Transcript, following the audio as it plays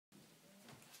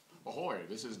Ahoy,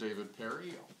 this is David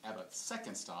Perry at a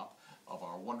second stop of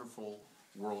our wonderful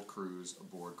world cruise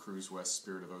aboard CruiseWest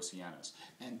Spirit of Oceanus.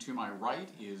 And to my right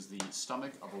is the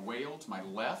stomach of a whale. To my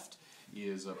left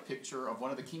is a picture of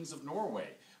one of the kings of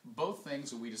Norway. Both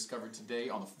things that we discovered today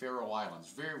on the Faroe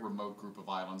Islands. Very remote group of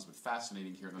islands, but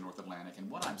fascinating here in the North Atlantic. And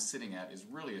what I'm sitting at is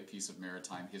really a piece of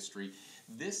maritime history.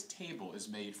 This table is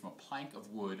made from a plank of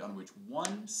wood on which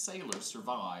one sailor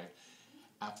survived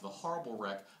after the horrible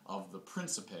wreck of the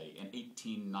Principe in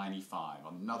 1895.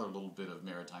 Another little bit of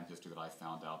maritime history that I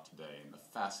found out today in the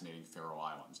fascinating Faroe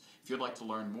Islands. If you'd like to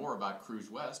learn more about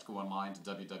CruiseWest, go online to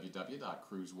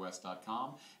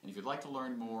www.cruisewest.com. And if you'd like to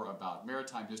learn more about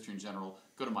maritime history in general,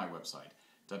 go to my website,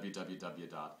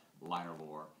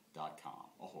 www.linerlore.com.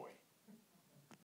 Ahoy.